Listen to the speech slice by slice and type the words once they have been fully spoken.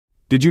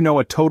Did you know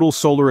a total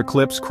solar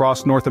eclipse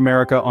crossed North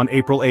America on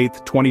April 8,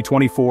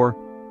 2024?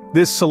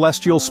 This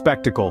celestial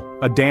spectacle,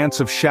 a dance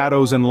of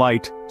shadows and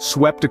light,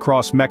 swept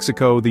across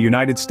Mexico, the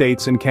United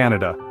States, and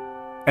Canada.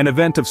 An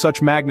event of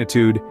such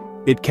magnitude,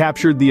 it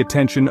captured the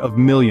attention of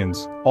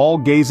millions, all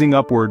gazing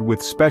upward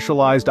with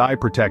specialized eye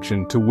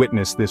protection to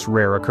witness this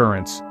rare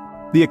occurrence.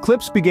 The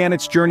eclipse began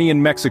its journey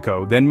in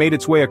Mexico, then made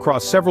its way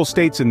across several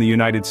states in the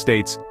United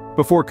States,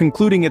 before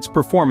concluding its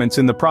performance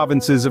in the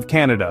provinces of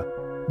Canada.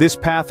 This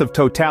path of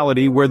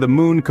totality, where the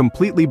moon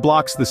completely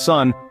blocks the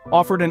sun,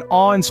 offered an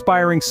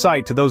awe-inspiring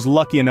sight to those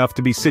lucky enough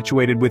to be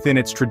situated within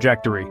its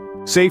trajectory.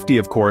 Safety,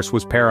 of course,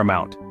 was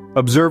paramount.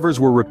 Observers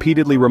were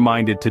repeatedly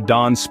reminded to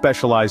don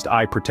specialized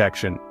eye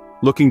protection.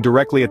 Looking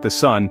directly at the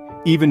sun,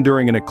 even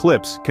during an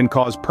eclipse, can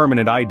cause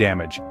permanent eye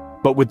damage.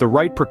 But with the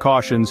right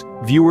precautions,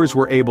 viewers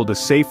were able to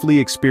safely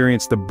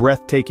experience the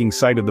breathtaking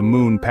sight of the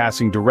moon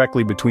passing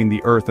directly between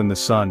the Earth and the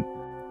sun.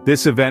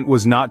 This event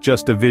was not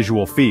just a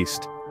visual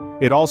feast.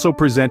 It also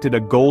presented a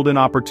golden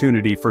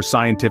opportunity for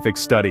scientific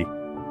study.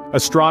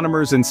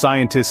 Astronomers and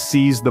scientists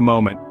seized the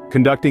moment,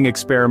 conducting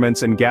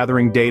experiments and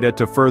gathering data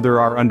to further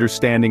our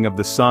understanding of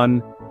the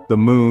sun, the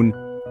moon,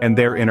 and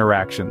their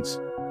interactions.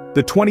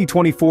 The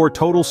 2024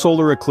 total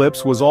solar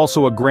eclipse was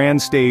also a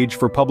grand stage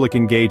for public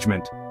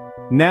engagement.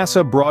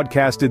 NASA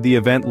broadcasted the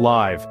event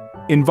live,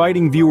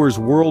 inviting viewers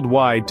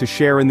worldwide to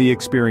share in the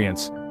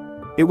experience.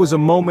 It was a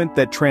moment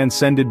that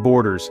transcended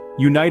borders,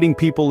 uniting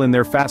people in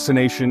their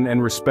fascination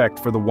and respect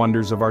for the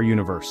wonders of our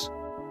universe.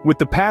 With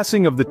the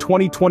passing of the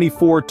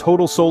 2024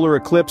 total solar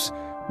eclipse,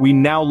 we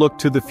now look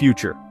to the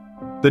future.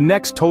 The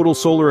next total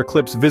solar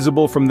eclipse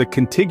visible from the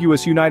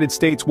contiguous United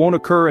States won't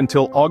occur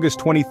until August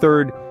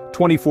 23,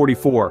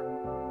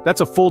 2044.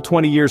 That's a full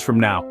 20 years from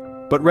now.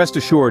 But rest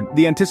assured,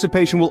 the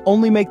anticipation will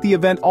only make the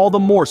event all the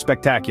more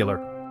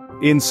spectacular.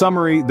 In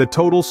summary, the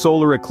total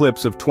solar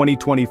eclipse of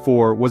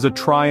 2024 was a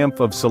triumph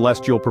of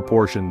celestial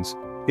proportions.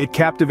 It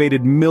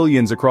captivated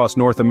millions across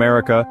North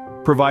America,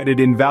 provided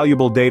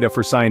invaluable data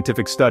for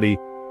scientific study,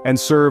 and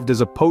served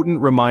as a potent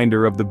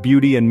reminder of the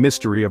beauty and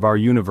mystery of our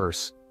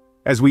universe.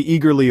 As we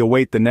eagerly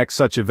await the next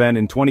such event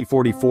in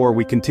 2044,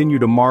 we continue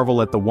to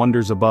marvel at the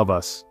wonders above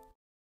us.